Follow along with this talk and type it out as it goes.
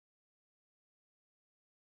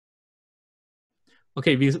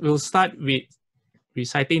Okay, we'll start with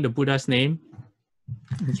reciting the Buddha's name.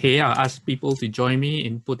 Okay, I'll ask people to join me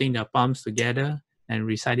in putting their palms together and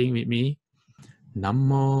reciting with me.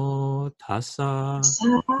 Namo tassa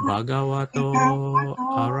bhagavato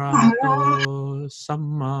arahato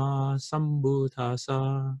samma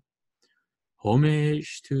sambuddhassa.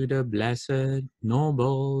 Homage to the blessed,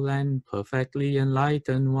 noble, and perfectly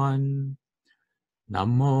enlightened one.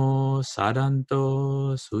 Namo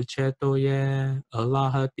sadanto suchetoye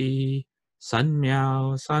alahati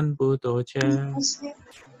sanmyao sanbuddhoche.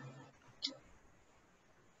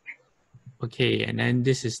 Okay, and then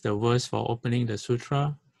this is the verse for opening the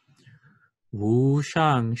sutra. Wu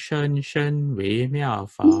shang shen shen wei miao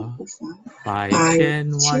fa, bai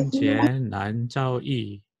qian wan jie nan zhao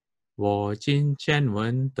yi, wo jin jian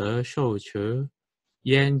wen de shou qu,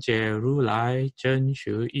 yan jie ru lai zhen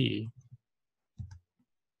shu yi.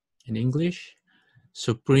 In English,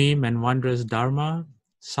 supreme and wondrous Dharma,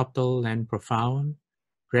 subtle and profound,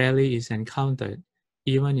 rarely is encountered,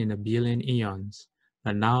 even in a billion eons,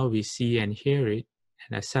 but now we see and hear it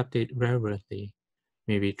and accept it reverently.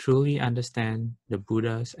 May we truly understand the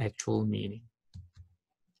Buddha's actual meaning.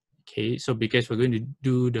 Okay, so because we're going to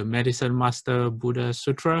do the Medicine Master Buddha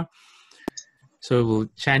Sutra, so we'll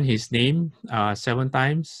chant his name 7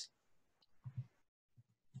 times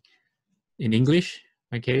in English.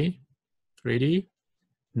 Okay, ready?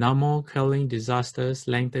 Namo quelling disasters,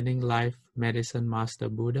 lengthening life, Medicine Master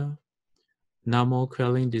Buddha. Namo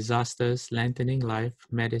quelling disasters, lengthening life,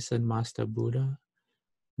 Medicine Master Buddha.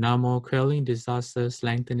 Namo quelling disasters,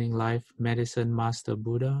 lengthening life, Medicine Master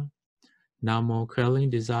Buddha. Namo quelling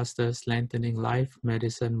disasters, lengthening life,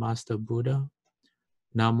 Medicine Master Buddha.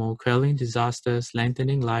 Namo quelling disasters,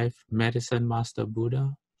 lengthening life, Medicine Master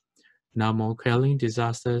Buddha. Namo quelling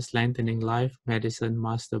disasters, lengthening life, Medicine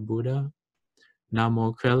Master Buddha.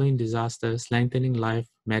 Namo quelling disasters, lengthening life,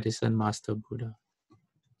 Medicine Master Buddha.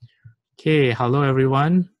 Okay, hello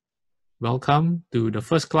everyone. Welcome to the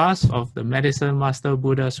first class of the Medicine Master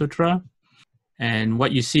Buddha Sutra. And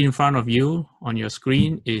what you see in front of you on your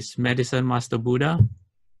screen is Medicine Master Buddha.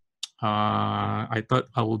 I thought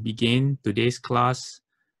I will begin today's class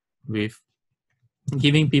with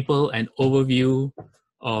giving people an overview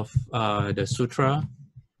of the sutra,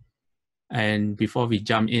 and before we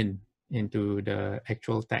jump into the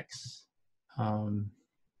actual text.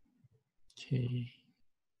 Okay.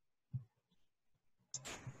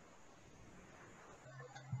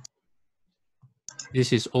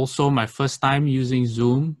 This is also my first time using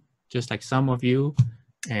Zoom, just like some of you,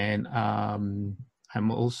 and I'm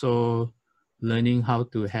also learning how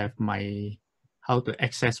to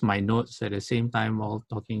access my notes at the same time while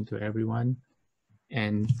talking to everyone.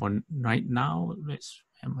 And for right now, let's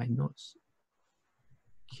have my notes.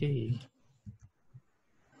 Okay.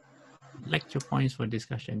 Lecture points for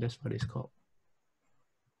discussion, that's what it's called.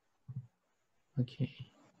 Okay.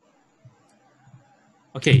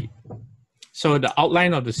 Okay, so the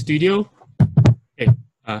outline of the studio,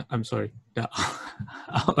 I'm sorry, the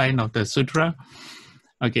outline of the sutra.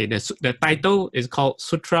 Okay, the title is called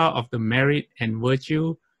Sutra of the Merit and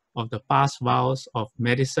Virtue of the Past Vows of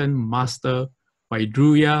Medicine Master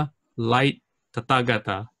Vaidurya Light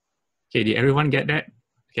Tathagata. Okay, did everyone get that?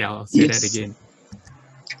 Okay, I'll say that again.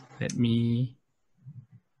 Let me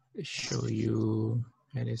show you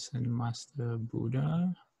Medicine Master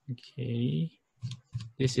Buddha. Okay,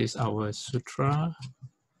 this is our sutra.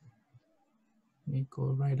 Let me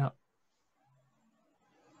go right up.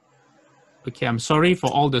 Okay, I'm sorry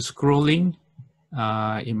for all the scrolling.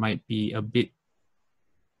 It might be a bit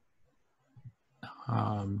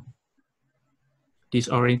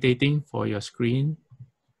disorientating for your screen,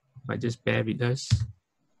 but just bear with us.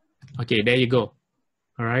 Okay, there you go.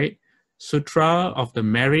 All right. Sutra of the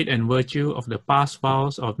Merit and Virtue of the Past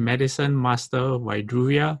Vows of Medicine Master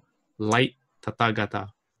Vaidurya Light Tathagata.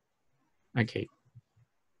 Okay.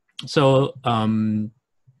 So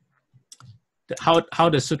how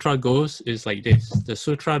the sutra goes is like this. The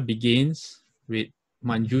sutra begins with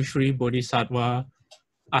Manjushri Bodhisattva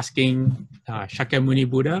asking Shakyamuni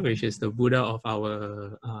Buddha, which is the Buddha of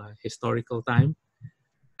our historical time.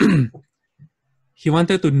 He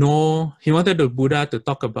wanted the Buddha to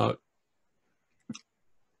talk about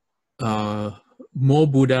more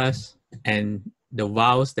Buddhas and the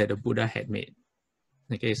vows that the Buddha had made.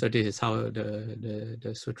 Okay, so this is how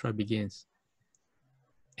the sutra begins.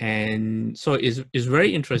 And so it's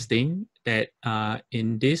very interesting that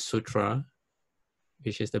in this sutra,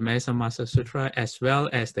 which is the Medicine Master Sutra, as well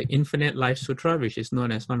as the Infinite Life Sutra, which is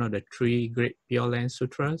known as one of the 3 Great Pure Land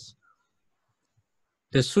Sutras,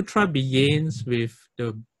 the sutra begins with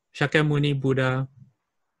the Shakyamuni Buddha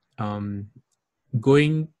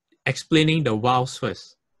explaining the vows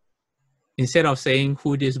first. Instead of saying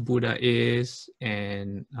who this Buddha is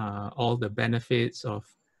and all the benefits of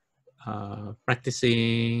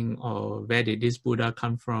practicing or where did this Buddha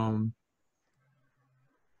come from,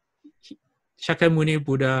 Shakyamuni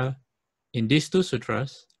Buddha in these two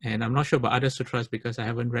sutras, and I'm not sure about other sutras because I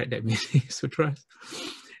haven't read that many sutras,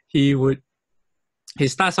 he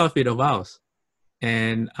starts off with the vows.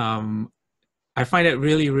 And I find it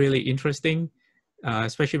really, really interesting,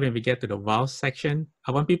 especially when we get to the vows section.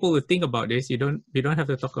 I want people to think about this. We don't have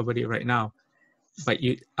to talk about it right now, but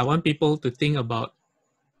I want people to think about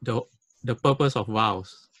the purpose of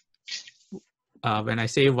vows. When I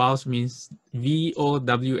say vows, means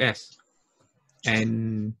VOWS,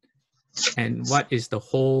 and what is the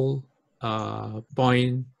whole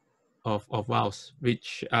point of vows,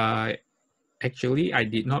 which actually I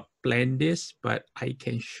did not plan this, but I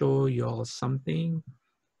can show you all something.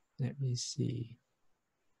 Let me see.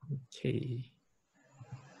 Okay,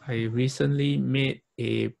 I recently made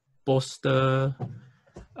a poster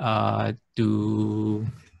I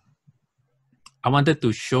wanted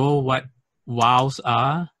to show what vows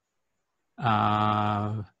are,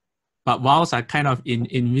 but vows are kind of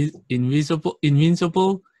invincible.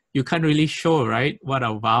 You can't really show, right, what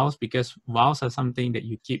are vows, because vows are something that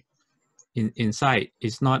you keep inside.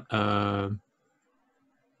 It's not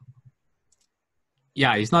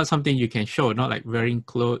it's not something you can show, not like wearing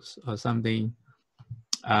clothes or something.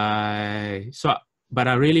 But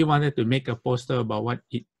I really wanted to make a poster about what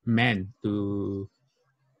it meant to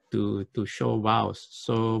show vows.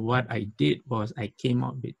 So what I did was I came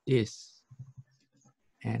up with this,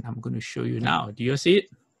 and I'm going to show you now. Do you see it?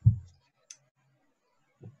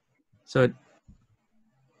 So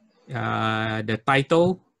the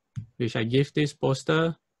title which I give this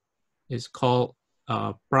poster is called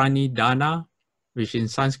Pranidhana, which in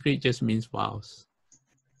Sanskrit just means vows.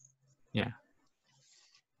 Yeah.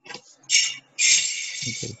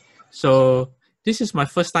 Okay. So this is my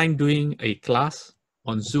first time doing a class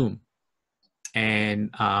on Zoom, and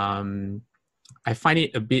I find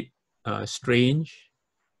it a bit strange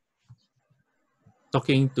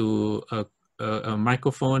talking to a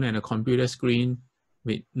microphone and a computer screen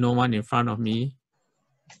with no one in front of me.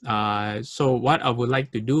 So what I would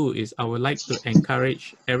like to do is I would like to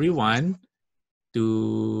encourage everyone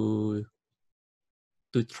to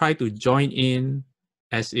try to join in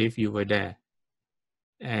as if you were there.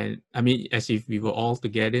 And I mean, as if we were all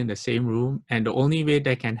together in the same room. And the only way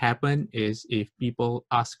that can happen is if people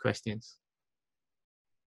ask questions.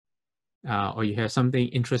 Or you have something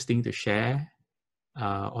interesting to share,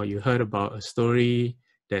 or you heard about a story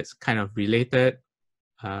that's kind of related,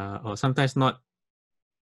 or sometimes not.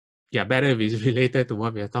 Yeah, better if it's related to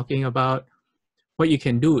what we are talking about. What you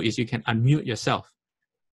can do is you can unmute yourself.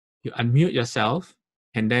 You unmute yourself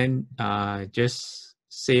and then just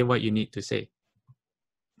say what you need to say.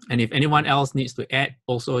 And if anyone else needs to add,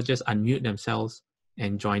 also just unmute themselves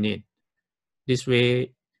and join in. This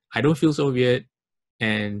way, I don't feel so weird,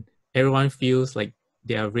 and everyone feels like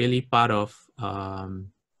they are really part of a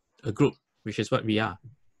group, which is what we are.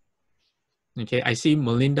 Okay, I see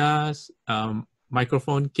Melinda's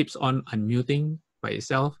microphone keeps on unmuting by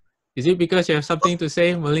itself. Is it because you have something to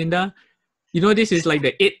say, Melinda? You know, this is like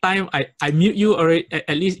the 8th time I mute you already,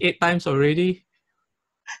 at least 8 times already.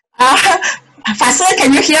 Pastor,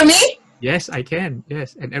 can you hear me? Yes, I can.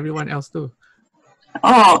 Yes, and everyone else too.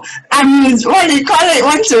 Oh, what do you call it?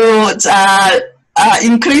 Want to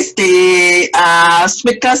increase the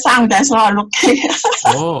speaker sound. That's what I'm looking.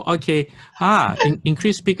 Oh, okay.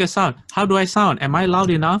 Increase speaker sound. How do I sound? Am I loud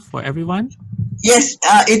enough for everyone? Yes,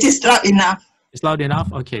 it is loud enough. It's loud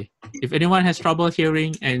enough? Okay. If anyone has trouble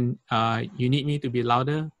hearing and you need me to be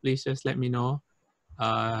louder, please just let me know.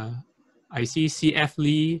 I see CF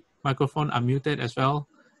Lee microphone unmuted as well.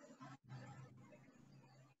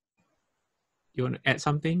 You want to add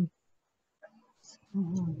something?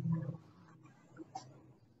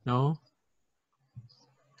 No?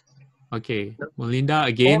 Okay. Melinda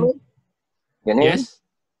again. Yes?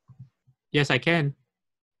 Yes, I can.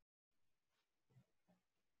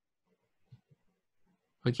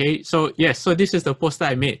 Okay, so yes, so this is the poster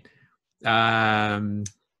I made.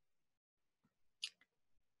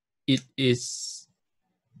 This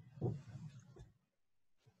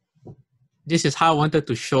is how I wanted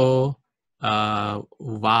to show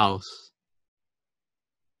vows.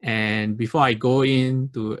 And before I go in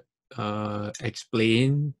to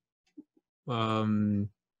explain, I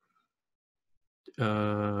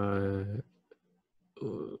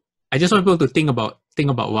just want people to think about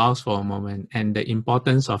vows for a moment and the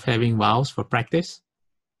importance of having vows for practice.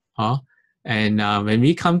 And when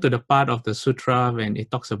we come to the part of the sutra when it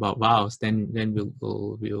talks about vows, then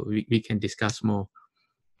we can discuss more.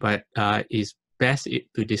 But it's best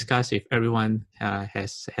to discuss if everyone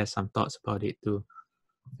has some thoughts about it too.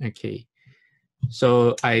 Okay.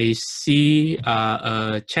 So I see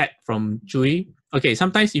a chat from Chui. Okay,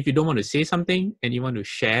 sometimes if you don't want to say something and you want to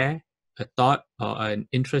share a thought or an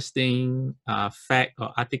interesting fact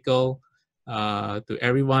or article to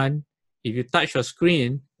everyone, if you touch your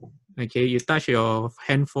screen, okay, you touch your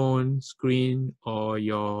handphone screen or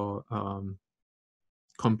your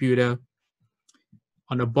computer,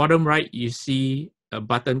 on the bottom right, you see a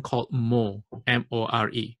button called More,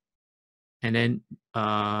 M-O-R-E. And then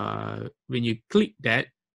when you click that,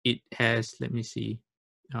 it has, let me see,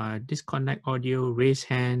 disconnect audio, raise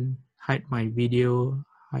hand, hide my video,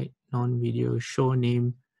 hide non-video, show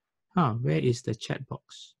name. Where is the chat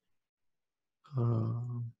box?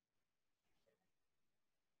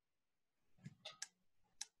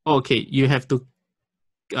 Okay, you have to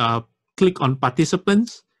click on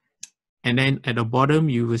participants, and then at the bottom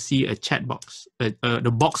you will see a chat box,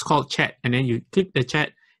 the box called chat, and then you click the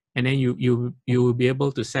chat, and then you will be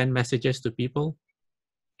able to send messages to people.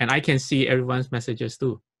 And I can see everyone's messages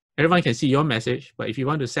too. Everyone can see your message, but if you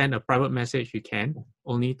want to send a private message, you can,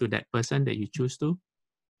 only to that person that you choose to.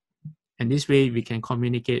 And this way we can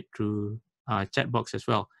communicate through chat box as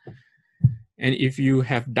well. And if you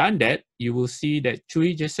have done that, you will see that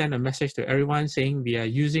Chui just sent a message to everyone saying we are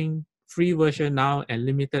using free version now and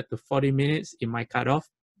limited to 40 minutes in my cutoff.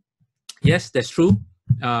 Yes, that's true.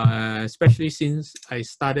 Especially since I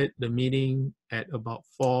started the meeting at about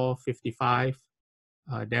 4:55,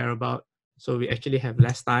 thereabout. So we actually have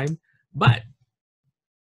less time, but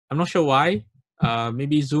I'm not sure why.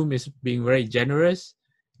 Maybe Zoom is being very generous.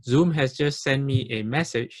 Zoom has just sent me a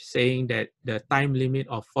message saying that the time limit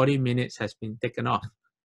of 40 minutes has been taken off.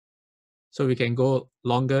 So we can go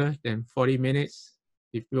longer than 40 minutes.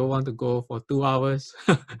 If you want to go for 2 hours,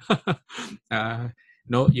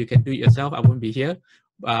 no, you can do it yourself. I won't be here.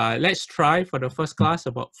 Let's try for the first class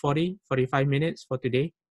about 45 minutes for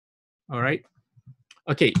today. All right.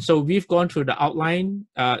 Okay, so we've gone through the outline.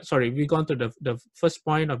 We've gone to the first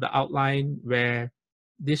point of the outline where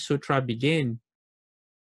this sutra began.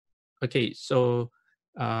 Okay, so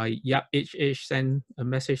Yap HH sent a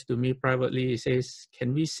message to me privately. It says,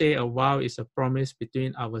 can we say a vow is a promise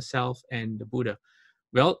between ourselves and the Buddha?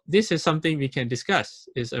 Well, this is something we can discuss.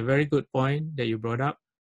 It's a very good point that you brought up.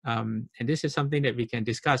 And this is something that we can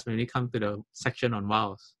discuss when we come to the section on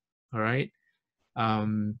vows. All right.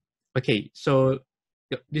 Okay, so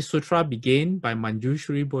this sutra began by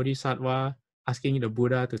Manjushri Bodhisattva asking the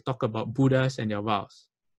Buddha to talk about Buddhas and their vows.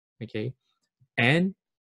 Okay, and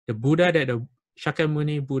the Buddha that the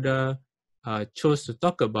Shakyamuni Buddha chose to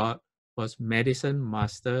talk about was Medicine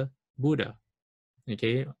Master Buddha.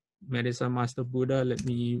 Okay, Medicine Master Buddha, let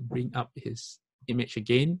me bring up his image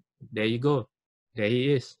again. There you go. There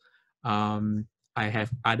he is. I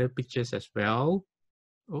have other pictures as well.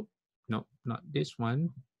 Oh, no, not this one.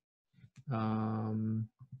 Let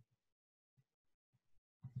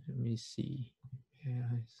me see.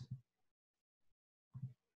 Yes.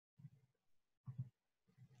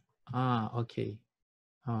 Okay.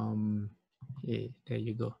 Yeah, there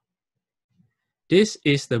you go. This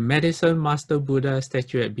is the Medicine Master Buddha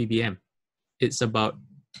statue at BBM. It's not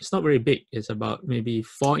very big. It's about maybe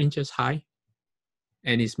 4 inches high,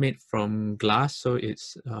 and it's made from glass, so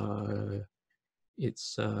it's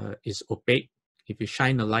opaque. If you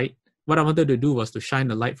shine the light, what I wanted to do was to shine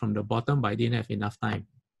the light from the bottom, but I didn't have enough time.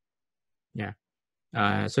 Yeah.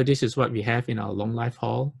 So this is what we have in our Long Life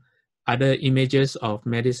Hall. Other images of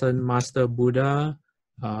Medicine Master Buddha.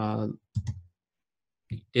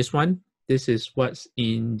 This is what's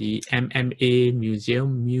in the MMA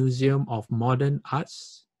Museum of Modern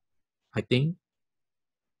Arts, I think.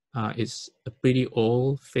 It's a pretty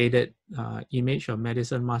old, faded image of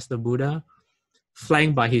Medicine Master Buddha,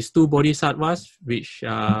 flanked by his 2 bodhisattvas, which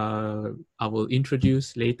I will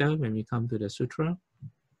introduce later when we come to the sutra.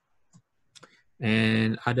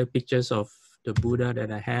 And other pictures of the Buddha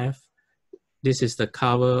that I have. This is the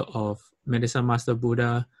cover of Medicine Master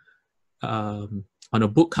Buddha on a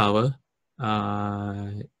book cover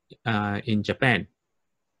in Japan.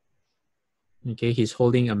 Okay, he's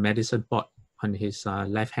holding a medicine pot on his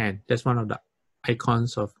left hand. That's one of the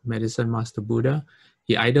icons of Medicine Master Buddha.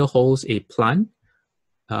 He either holds a plant,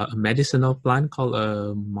 a medicinal plant called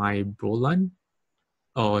a mybrolan,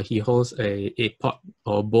 or he holds a pot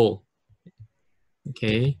or a bowl.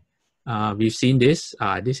 Okay, we've seen this.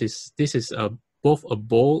 This is both a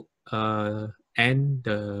bowl and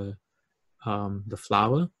the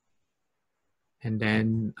flower. And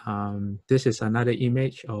then this is another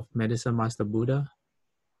image of Medicine Master Buddha.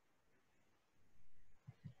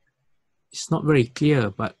 It's not very clear,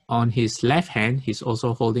 but on his left hand, he's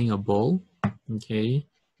also holding a bowl. Okay.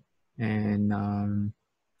 And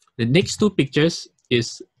the next two pictures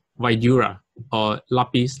is Vaidurya or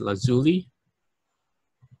lapis lazuli.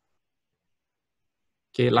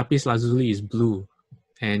 Okay, lapis lazuli is blue.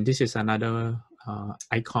 And this is another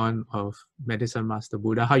icon of Medicine Master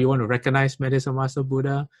Buddha. How you want to recognize Medicine Master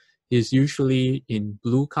Buddha is usually in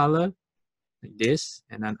blue color, like this.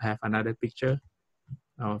 And then I have another picture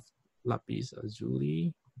of lapis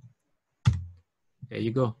lazuli. There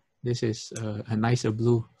you go. This is a nicer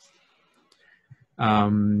blue.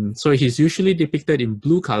 So he's usually depicted in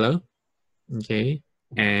blue color. Okay,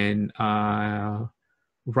 and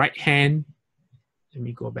right hand, let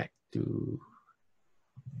me go back to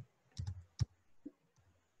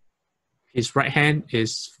his right hand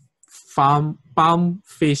is palm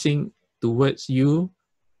facing towards you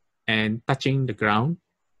and touching the ground,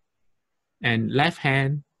 and left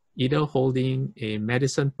hand either holding a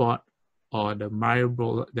medicine pot or the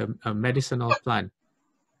medicinal plant.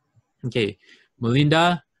 Okay,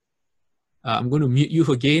 Melinda, I'm going to mute you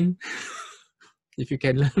again. If you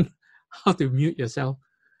can learn how to mute yourself.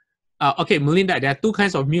 Okay, Melinda, there are two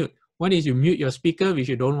kinds of mute. One is you mute your speaker, which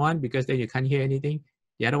you don't want because then you can't hear anything.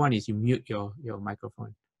 The other one is you mute your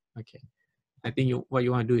microphone. Okay, I think what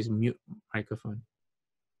you want to do is mute microphone.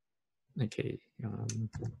 Okay.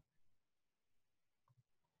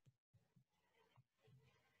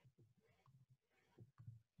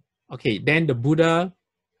 Okay, then the Buddha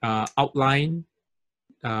outlined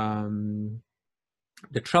the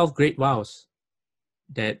 12 great vows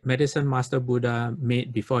that Medicine Master Buddha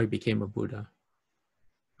made before he became a Buddha.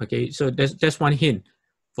 Okay, so there's just one hint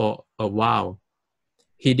for a vow.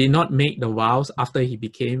 He did not make the vows after he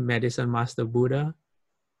became Medicine Master Buddha.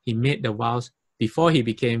 He made the vows before he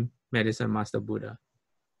became Medicine Master Buddha.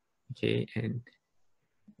 Okay, and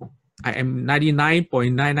I am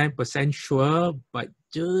 99.99% sure, but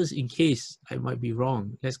just in case I might be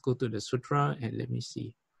wrong, let's go to the sutra and let me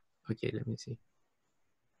see. Okay, let me see.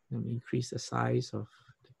 Let me increase the size of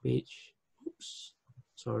the page. Oops,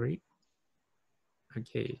 sorry.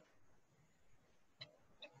 Okay.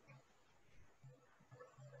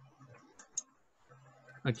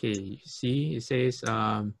 Okay, you see, it says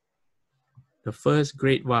the first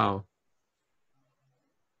great vow.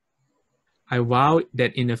 I vow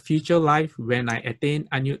that in a future life, when I attain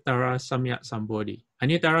Anuttara Samyak Sambodhi.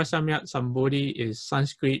 Anuttara Samyak Sambodhi is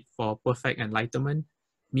Sanskrit for perfect enlightenment,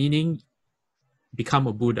 meaning become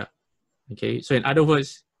a Buddha. Okay, so in other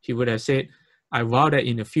words, he would have said, I vow that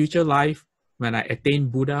in a future life, when I attain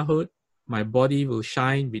Buddhahood, my body will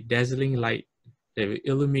shine with dazzling light that will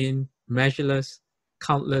illumine measureless,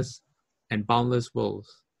 countless, and boundless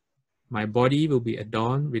worlds. My body will be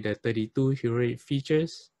adorned with the 32 heroic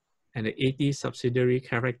features and the 80 subsidiary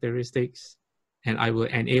characteristics, and I will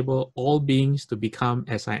enable all beings to become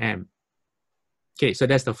as I am. Okay, so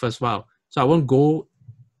that's the first vow. So I won't go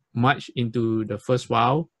much into the first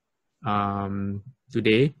vow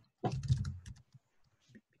today,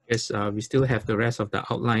 because we still have the rest of the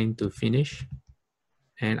outline to finish.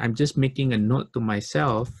 And I'm just making a note to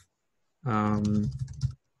myself,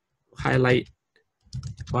 highlight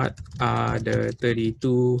what are the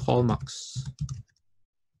 32 hallmarks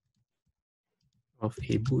of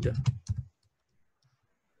a Buddha.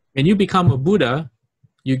 When you become a Buddha,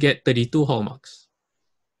 you get 32 hallmarks.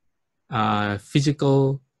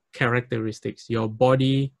 Physical characteristics. Your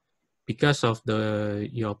body, because of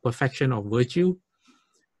your perfection of virtue,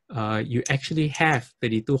 you actually have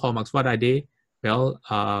 32 hallmarks. What are they? Well,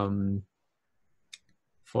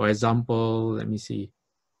 for example, let me see.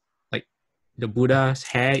 Like the Buddha's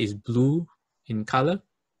hair is blue in color.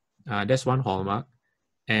 That's one hallmark.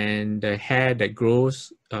 And the hair that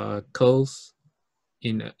grows curls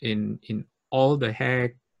in all the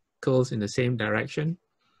hair curls in the same direction.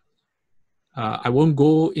 I won't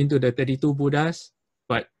go into the 32 Buddhas,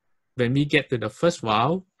 but when we get to the first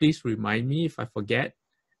vow, please remind me if I forget.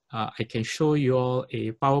 I can show you all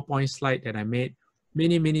a PowerPoint slide that I made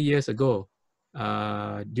many years ago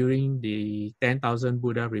during the 10,000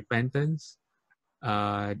 Buddha repentance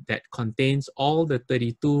that contains all the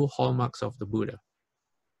 32 hallmarks of the Buddha.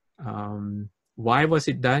 Why was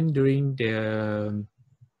it done during the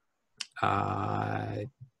Bhai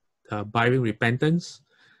repentance?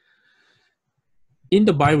 In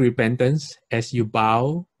the Bhai repentance, as you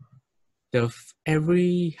bow,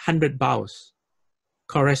 every 100 bows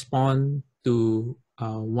correspond to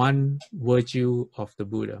one virtue of the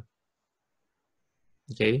Buddha.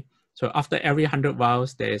 Okay, so after every 100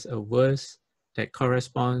 vows, there is a verse that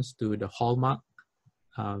corresponds to the hallmark,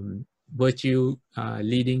 virtue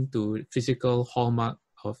leading to physical hallmark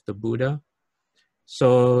of the Buddha.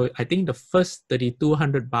 So I think the first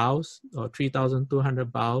 3,200 vows or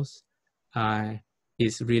 3,200 vows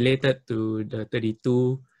is related to the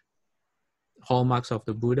 32 hallmarks of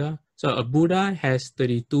the Buddha. So a Buddha has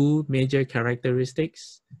 32 major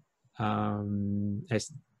characteristics.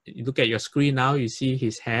 As you look at your screen now, you see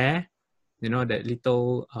his hair, you know, that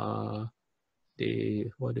little,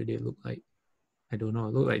 what do they look like? I don't know,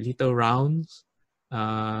 look like little rounds.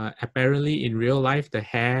 Apparently in real life, the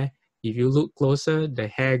hair, if you look closer, the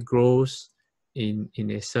hair grows in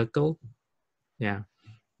a circle. Yeah.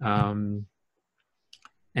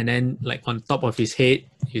 And then like on top of his head,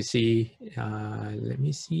 you see, let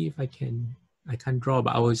me see if I can't draw,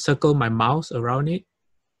 but I will circle my mouse around it.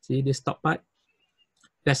 See this top part?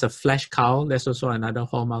 That's a flesh cowl. That's also another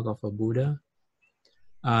hallmark of a Buddha.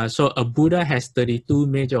 So a Buddha has 32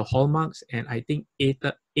 major hallmarks and I think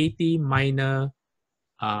 80 minor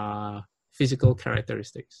physical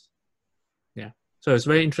characteristics. Yeah. So it's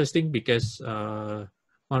very interesting because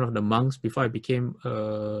one of the monks, before I became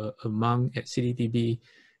a monk at CDTB,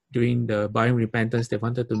 during the Bowing Repentance, they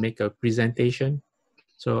wanted to make a presentation.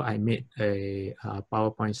 So I made a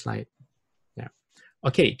PowerPoint slide. Yeah.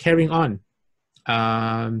 Okay, carrying on.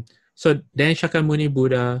 So then Shakyamuni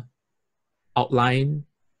Buddha outlined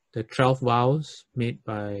the 12 vows made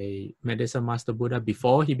by Medicine Master Buddha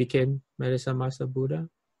before he became Medicine Master Buddha.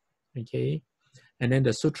 Okay. And then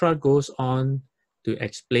the sutra goes on to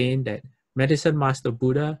explain that Medicine Master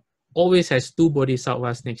Buddha always has two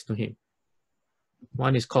bodhisattvas next to him.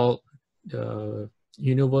 One is called the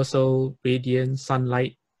Universal Radiant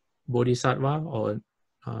Sunlight Bodhisattva, or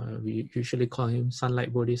we usually call him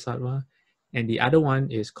Sunlight Bodhisattva. And the other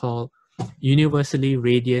one is called Universally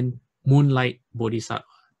Radiant Moonlight Bodhisattva.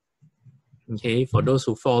 Okay, for those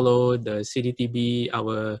who follow the CDTB,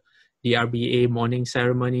 our DRBA morning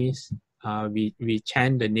ceremonies, we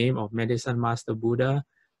chant the name of Medicine Master Buddha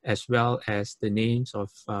as well as the names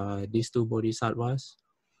of these two bodhisattvas.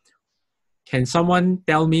 Can someone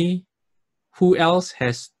tell me who else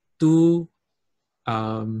has two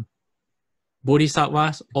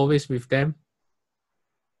bodhisattvas always with them?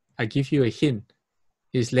 I give you a hint.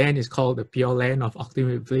 His land is called the Pure Land of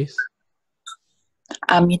Ultimate Bliss.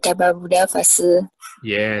 Amitabha Buddha Fasu.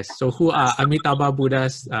 Yes. So who are Amitabha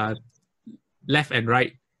Buddha's left and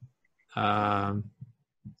right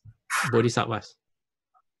bodhisattvas?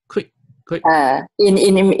 Quick.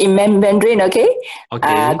 In Mandarin, okay?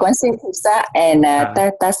 Okay. Quan Yin Pusa and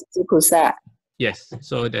Tathagata Pusa. Yes.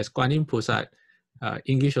 So there's Kuan Yin Pusat.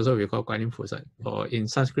 English also we call Kuan Yin Pusat. Or in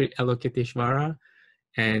Sanskrit, Avalokiteshvara.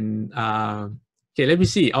 And okay, let me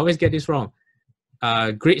see. I always get this wrong.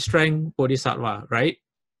 Great Strength Bodhisattva, right?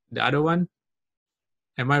 The other one?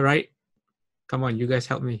 Am I right? Come on, you guys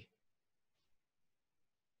help me.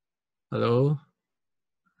 Hello?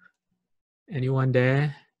 Anyone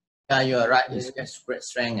there? Yeah, you are right. It's Great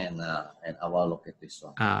Strength and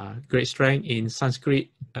Avalokiteshvara. Great Strength in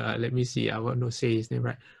Sanskrit. Let me see. I want to say his name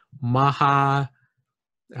right.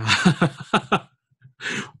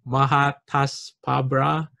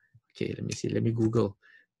 Mahataspabra. Okay, let me see. Let me Google.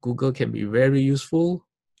 Google can be very useful.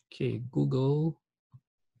 Okay, Google.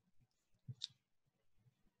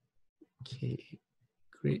 Okay,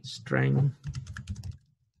 Great Strength.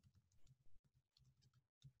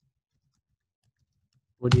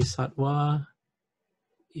 Bodhisattva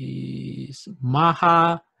is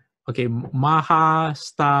Mahastamaprata.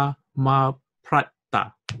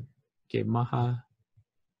 Okay, let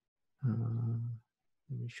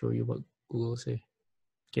me show you what Google say.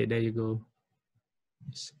 Okay, there you go.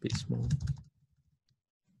 It's a bit small.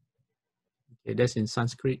 Okay, that's in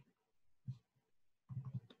Sanskrit.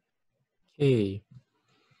 Okay.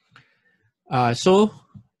 So,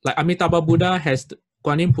 like Amitabha Buddha has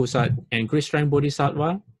Kuan Yin Pusat and Great Strength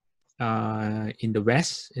Bodhisattva in the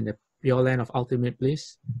West, in the Pure Land of Ultimate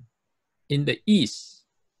Bliss. In the East,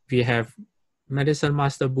 we have Medicine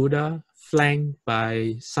Master Buddha flanked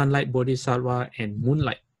by Sunlight Bodhisattva and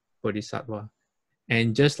Moonlight Bodhisattva.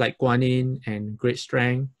 And just like Kuan Yin and Great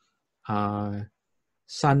Strength,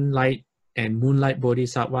 Sunlight and Moonlight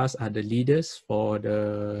Bodhisattvas are the leaders for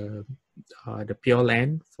the Pure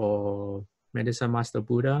Land for Medicine Master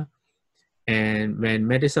Buddha. And when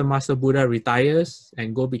Medicine Master Buddha retires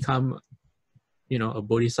and go become, a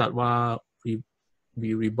Bodhisattva, be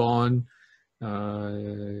reborn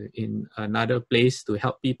in another place to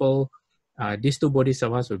help people, these two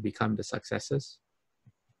Bodhisattvas will become the successors.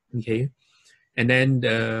 Okay. And then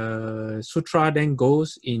the sutra then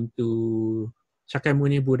goes into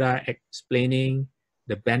Shakyamuni Buddha explaining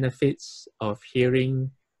the benefits of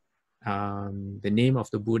hearing the name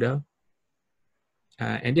of the Buddha.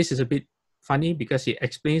 And this is a bit funny because he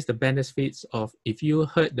explains the benefits of if you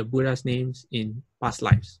heard the Buddha's names in past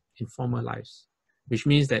lives, in former lives, which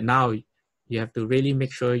means that now you have to really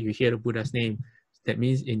make sure you hear the Buddha's name. That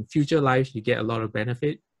means in future lives, you get a lot of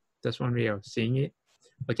benefit. That's one way of seeing it.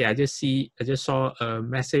 Okay, I just saw a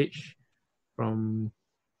message from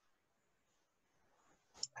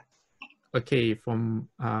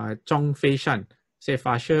Zhong Fei Shan. Say,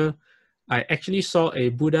 Fasher, I actually saw a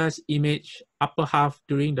Buddha's image upper half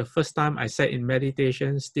during the first time I sat in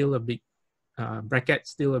meditation, still a big bracket,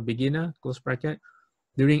 still a beginner, close bracket.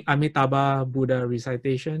 During Amitabha Buddha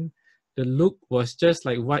recitation, the look was just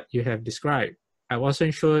like what you have described. I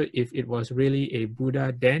wasn't sure if it was really a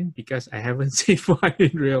Buddha then because I haven't seen one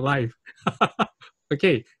in real life.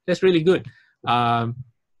 Okay, that's really good. A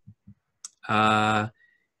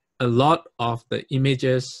lot of the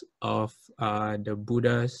images of the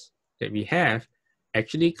Buddhas that we have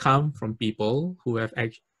actually come from people who have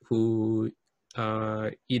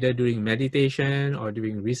either doing meditation or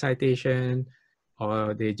doing recitation,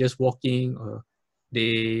 or they're just walking, or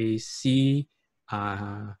they see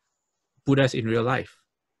Buddhas in real life.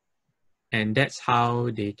 And that's how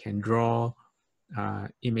they can draw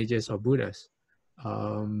images of Buddhas.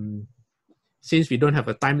 Since we don't have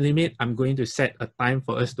a time limit, I'm going to set a time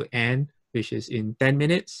for us to end, which is in 10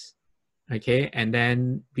 minutes. Okay, and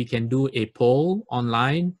then we can do a poll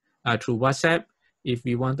online through WhatsApp if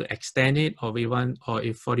we want to extend it, or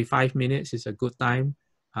if 45 minutes is a good time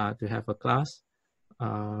to have a class.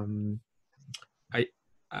 I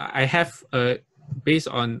have, based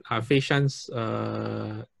on Fei Shan's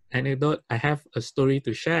anecdote, I have a story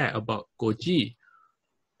to share about Goji.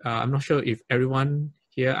 I'm not sure if everyone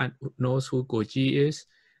here knows who Goji is.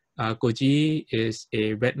 Goji is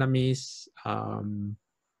a Vietnamese,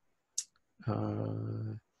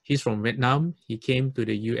 he's from Vietnam. He came to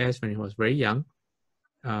the US when he was very young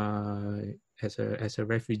as a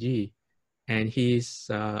refugee. And he's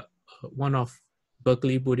one of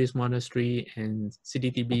Berkeley Buddhist Monastery and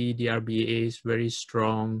CDTB, DRBA's very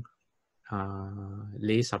strong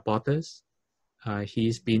lay supporters.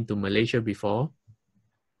 He's been to Malaysia before.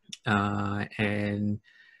 And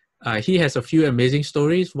he has a few amazing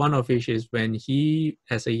stories. One of which is when he,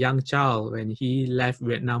 as a young child, when he left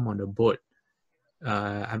Vietnam on a boat.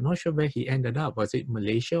 I'm not sure where he ended up. Was it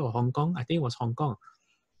Malaysia or Hong Kong? I think it was Hong Kong.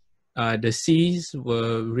 The seas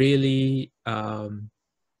were really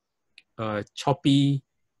choppy,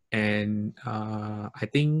 and I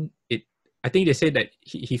think they said that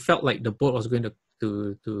he felt like the boat was going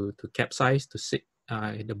to capsize, to sink.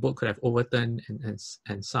 The boat could have overturned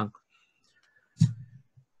and sunk.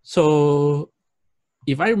 So,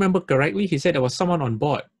 if I remember correctly, he said there was someone on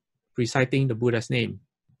board reciting the Buddha's name,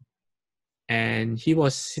 and he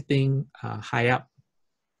was sitting high up,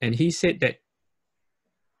 and he said that,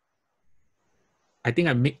 I think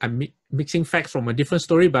I'm mixing facts from a different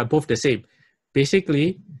story, but both the same.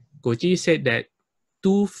 Basically, Goji said that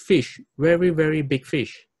two fish, very, very big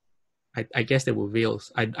fish, I guess they were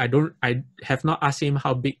whales. I have not asked him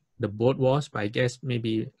how big the boat was, but I guess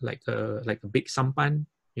maybe like a big sampan,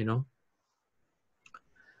 you know.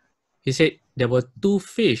 He said there were two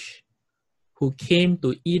fish who came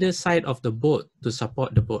to either side of the boat to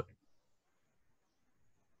support the boat,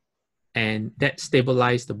 and that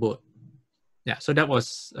stabilized the boat. Yeah, so that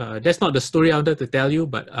was that's not the story I wanted to tell you,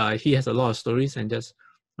 but he has a lot of stories, and just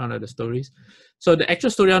one of the stories. So the actual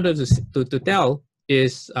story I wanted to tell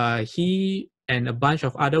is he and a bunch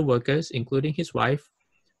of other workers, including his wife,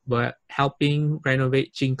 were helping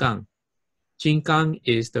renovate Jinkang. Jinkang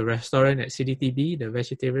is the restaurant at CDTB, the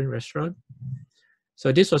vegetarian restaurant.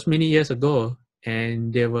 So this was many years ago,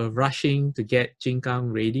 and they were rushing to get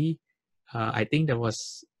Jinkang ready. I think there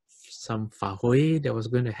was some fahui that was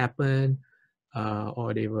going to happen,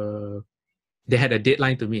 or they had a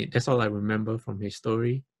deadline to meet. That's all I remember from his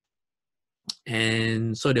story.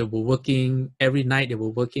 And so they were working every night. They were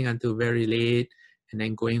working until very late, and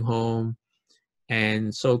then going home.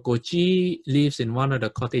 And so Goji lives in one of the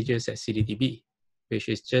cottages at CDTB, which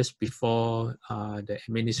is just before the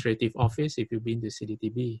administrative office, if you've been to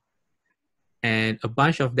CDTB. And a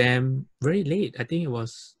bunch of them, very late, I think it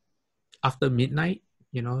was after midnight,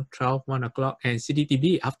 12, 1 o'clock. And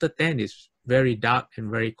CDTB after 10 is very dark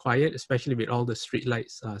and very quiet, especially with all the street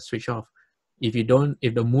lights switched off. If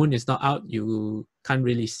the moon is not out, you can't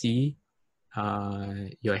really see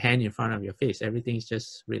your hand in front of your face. Everything's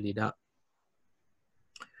just really dark.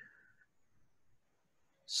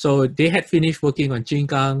 So they had finished working on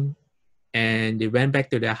Jinkang, and they went back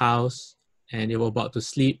to their house, and they were about to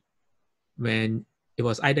sleep when it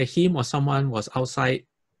was either him or someone was outside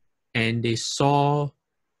and they saw,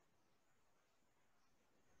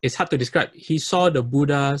 it's hard to describe. He saw the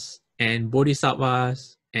Buddhas and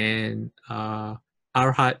Bodhisattvas and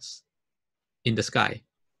Arhats in the sky.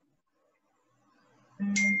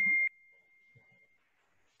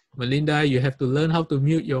 Melinda, you have to learn how to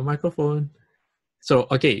mute your microphone. So,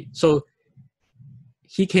 okay, so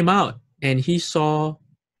he came out and he saw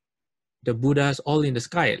the Buddhas all in the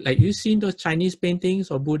sky. Like, you've seen those Chinese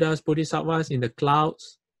paintings of Buddhas, Bodhisattvas in the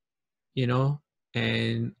clouds, you know,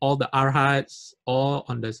 and all the Arhats all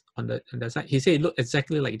on the side. He said it looked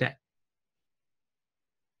exactly like that.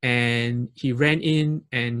 And he ran in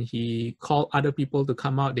and he called other people to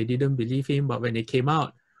come out. They didn't believe him, but when they came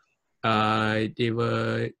out,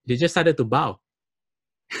 they just started to bow.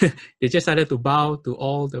 They just started to bow to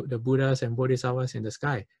all the Buddhas and Bodhisattvas in the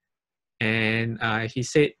sky. And he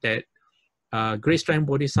said that Great Strength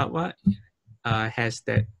Bodhisattva has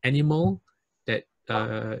that animal that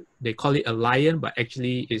they call it a lion, but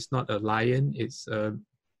actually it's not a lion. It's a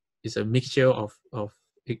mixture of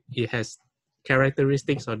it has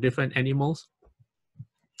characteristics of different animals.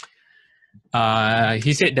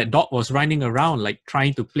 He said that dog was running around, like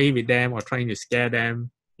trying to play with them or trying to scare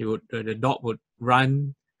them. The dog would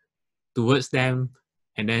run towards them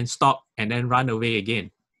and then stop and then run away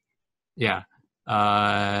again. Yeah.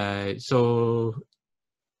 So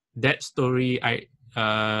that story,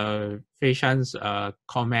 Fei Shan's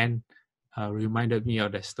comment reminded me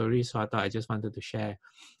of that story, so I thought I just wanted to share.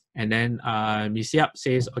 And then Miss Yap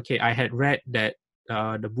says, okay, I had read that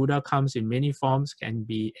the Buddha comes in many forms, can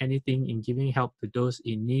be anything in giving help to those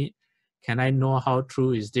in need. Can I know how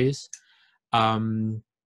true is this?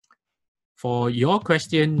 For your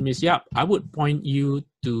question, Miss Yap, I would point you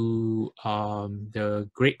to the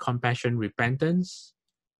Great Compassion Repentance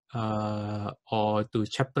or to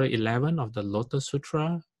chapter 11 of the Lotus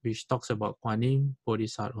Sutra, which talks about Guanyin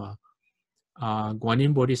Bodhisattva.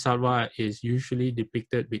 Guanyin Bodhisattva is usually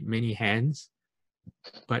depicted with many hands,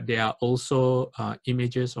 but there are also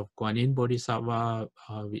images of Guanyin Bodhisattva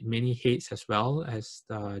with many heads as well as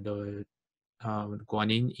the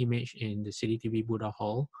Guanyin image in the CCTV Buddha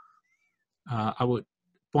Hall. I would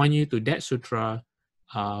point you to that sutra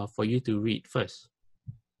for you to read first.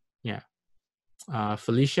 Yeah.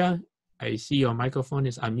 Felicia, I see your microphone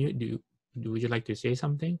is unmute. Would you like to say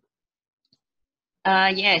something?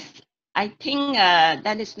 Yes, I think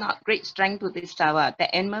that is not Great Strength Bodhisattva.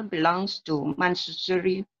 The animal belongs to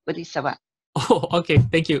Manjushri Bodhisattva. Oh, okay.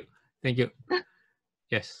 Thank you. Thank you.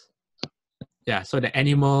 Yes. Yeah, so the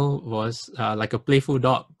animal was like a playful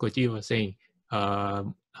dog, Koji was saying.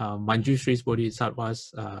 Manjushri's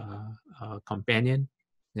Bodhisattva's companion.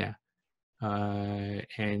 Yeah.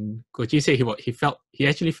 And Koji said he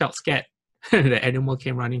actually felt scared. The animal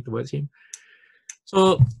came running towards him.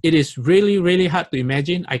 So it is really, really hard to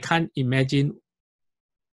imagine. I can't imagine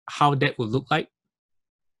how that would look like,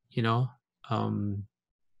 you know.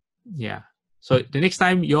 Yeah. So the next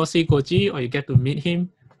time you all see Koji or you get to meet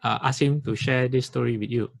him, ask him to share this story with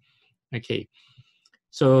you. Okay.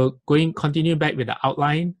 So continue back with the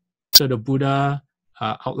outline. So the Buddha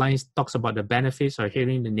talks about the benefits of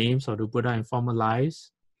hearing the names of the Buddha in former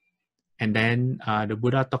lives. And then the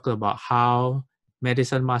Buddha talked about how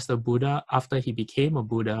Medicine Master Buddha, after he became a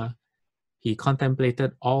Buddha, he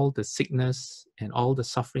contemplated all the sickness and all the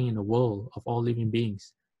suffering in the world of all living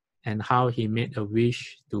beings, and how he made a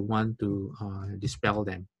wish to want to dispel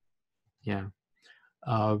them. Yeah.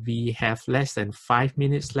 We have less than 5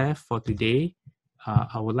 minutes left for today.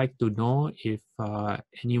 I would like to know if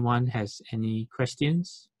anyone has any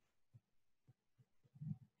questions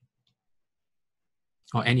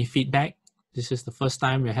or any feedback. This is the first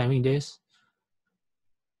time we're having this.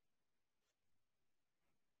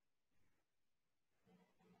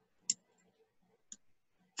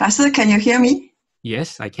 Pastor, can you hear me?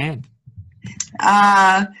 Yes, I can.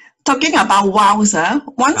 Talking about vows,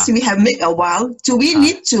 once we have made a vow, do we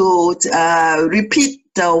need to repeat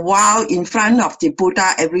the vow in front of the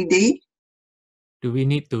Buddha every day? Do we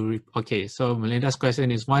need to, okay, so Melinda's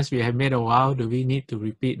question is, once we have made a vow, do we need to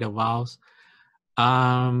repeat the vows?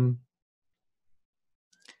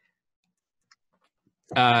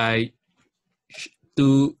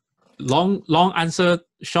 To long answer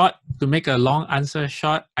short, to make a long answer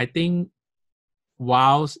short, I think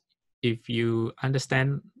vows, if you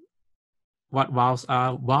understand what vows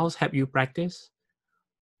are, vows help you practice.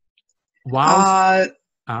 Vows.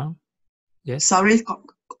 Yes. Sorry,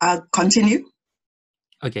 continue.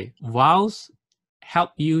 Okay, vows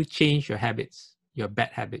help you change your habits, your bad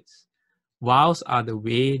habits. Vows are the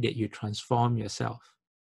way that you transform yourself.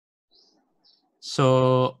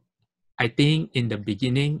 So I think in the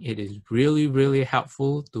beginning, it is really, really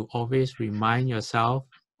helpful to always remind yourself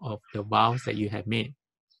of the vows that you have made.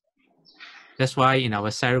 That's why in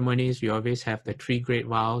our ceremonies, we always have the 3 great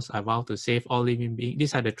vows. I vow to save all living beings.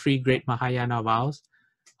 These are the 3 great Mahayana vows.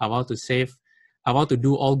 I vow to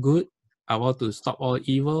do all good. I vow to stop all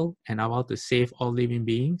evil. And I vow to save all living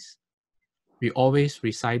beings. We always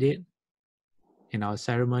recite it in our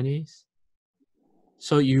ceremonies.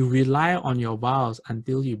 So you rely on your vows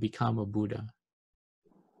until you become a Buddha.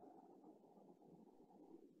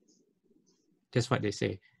 That's what they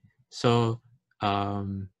say. So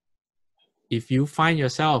if you find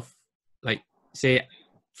yourself, like say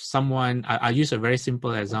someone, I'll use a very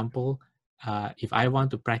simple example. If I want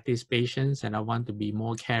to practice patience and I want to be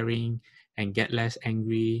more caring and get less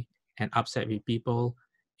angry and upset with people,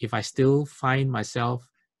 if I still find myself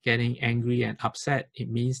getting angry and upset, it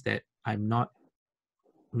means that I'm not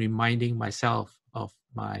reminding myself of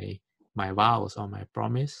my vows or my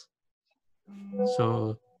promise.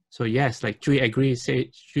 So yes, like Chui agrees.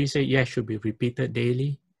 Chui say yes, should be repeated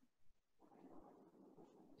daily.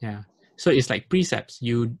 Yeah. So it's like precepts.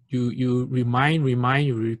 You remind,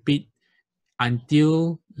 you repeat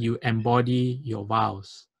until you embody your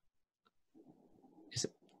vows. It's,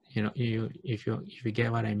 if you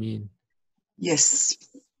get what I mean. Yes.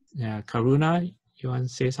 Yeah, Karuna, you want to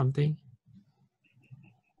say something?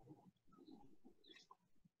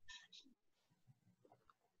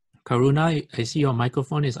 Karuna, I see your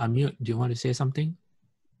microphone is unmute. Do you want to say something?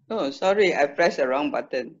 Oh, sorry, I pressed the wrong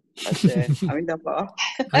button. Pastor,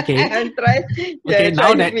 Okay. I'm trying. Yeah, Okay,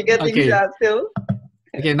 now trying to figure things out still.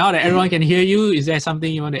 Okay, now that everyone can hear you, is there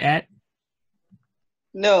something you want to add?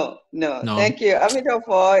 No. Thank you.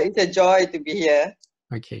 Amitabha, it's a joy to be here.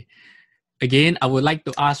 Okay. Again, I would like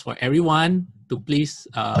to ask for everyone to please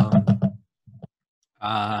chime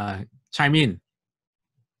in.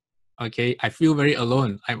 Okay, I feel very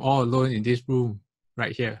alone. I'm all alone in this room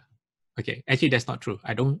right here. Okay, actually that's not true.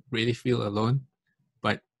 I don't really feel alone,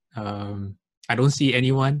 but I don't see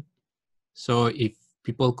anyone. So if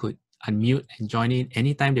people could unmute and join in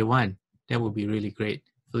anytime they want, that would be really great.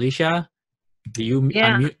 Felicia, do you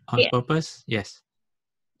unmute on purpose? Yes.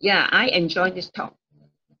 Yeah, I enjoy this talk.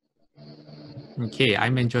 Okay,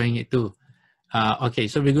 I'm enjoying it too. Okay,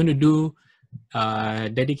 so we're going to do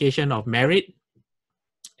dedication of merit,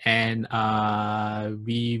 and I'm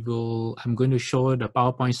going to show the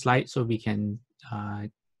PowerPoint slide so we can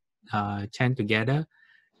chant together.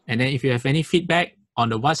 And then if you have any feedback on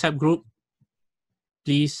the WhatsApp group,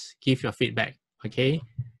 please give your feedback, okay?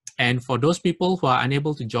 And for those people who are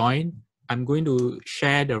unable to join, I'm going to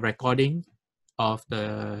share the recording of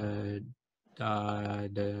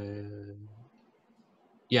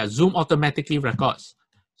Zoom automatically records.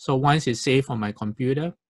 So once it's saved on my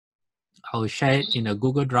computer, I'll share it in a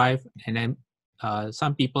Google Drive, and then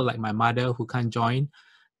some people like my mother who can't join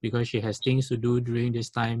because she has things to do during this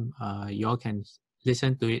time, you all can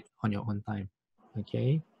listen to it on your own time,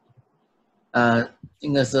 okay?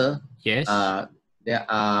 Sir, yes. There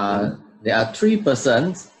are 3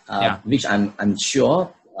 persons, which I'm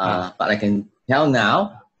sure, but I can tell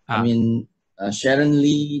now. I mean, Sharon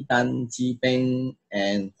Lee, Tan Chi Peng,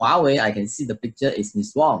 and Huawei. I can see the picture is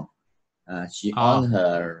Miss Wong. She on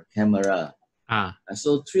her camera.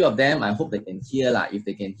 So 3 of them, I hope they can hear lah. If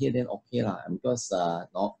they can hear, then okay lah. Because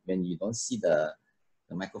when you don't see the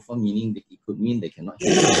microphone, meaning it could mean they cannot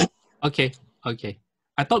hear. Okay.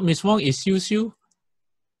 I thought Miss Wong is Siu Siu.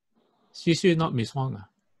 Siu Siu is not Miss Wong.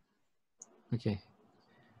 Okay.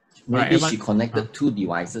 Maybe she connected 2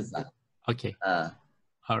 devices lah. Okay.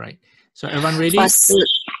 All right. So everyone ready? First,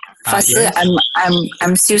 yes.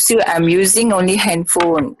 I'm Siu Siu. I'm using only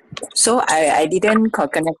handphone, so I didn't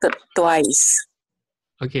connect it twice.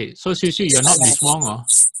 Okay. So Siu Siu, you're not Miss Wong, or?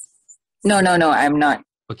 No, I'm not.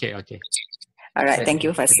 Okay. All right. Thank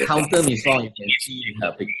you, Pastor. Counter Miss Wong, you can see in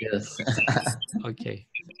her pictures. Okay.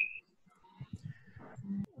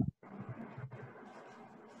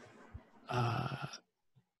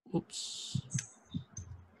 Oops.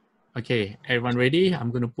 Okay, everyone ready?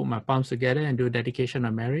 I'm going to put my palms together and do dedication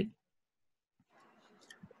of merit.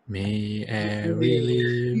 May every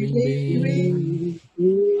living being,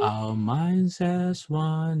 our minds as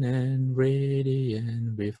one and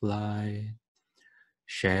radiant with light,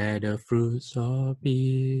 share the fruits of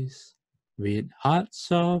peace with hearts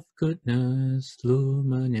of goodness,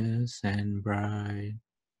 luminous and bright.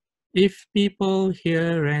 If people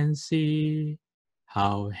hear and see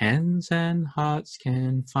how hands and hearts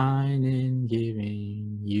can find in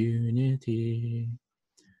giving unity,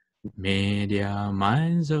 may their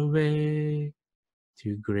minds awake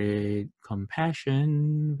to great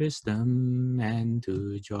compassion, wisdom, and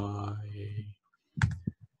to joy.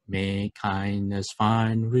 May kindness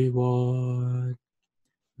find reward.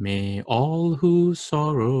 May all who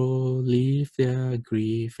sorrow leave their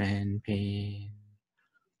grief and pain.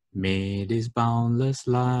 May this boundless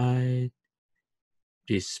light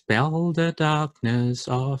dispel the darkness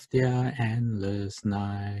of their endless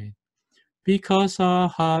night. Because our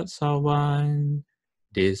hearts are one,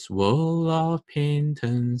 this world of pain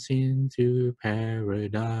turns into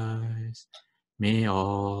paradise. May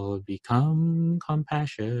all become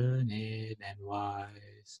compassionate and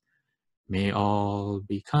wise. May all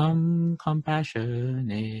become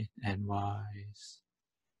compassionate and wise.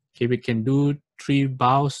 Okay, we can do 3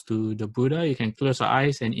 bows to the Buddha. You can close your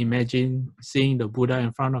eyes and imagine seeing the Buddha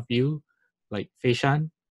in front of you, like Feishan.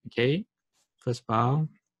 Okay, first bow.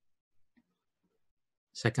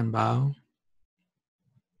 Second bow.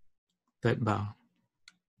 Third bow.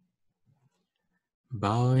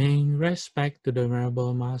 Bowing respect to the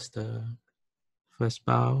Venerable Master. First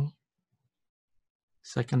bow.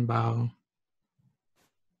 Second bow.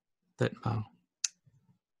 Third bow.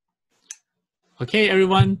 Okay,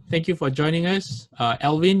 everyone, thank you for joining us.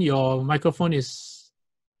 Alvin, your microphone is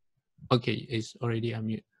okay. It's already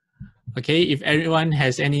unmute. Okay, if everyone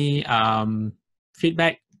has any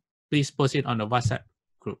feedback, please post it on the WhatsApp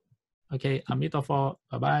group. Okay, Amitabha.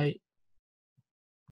 Bye bye.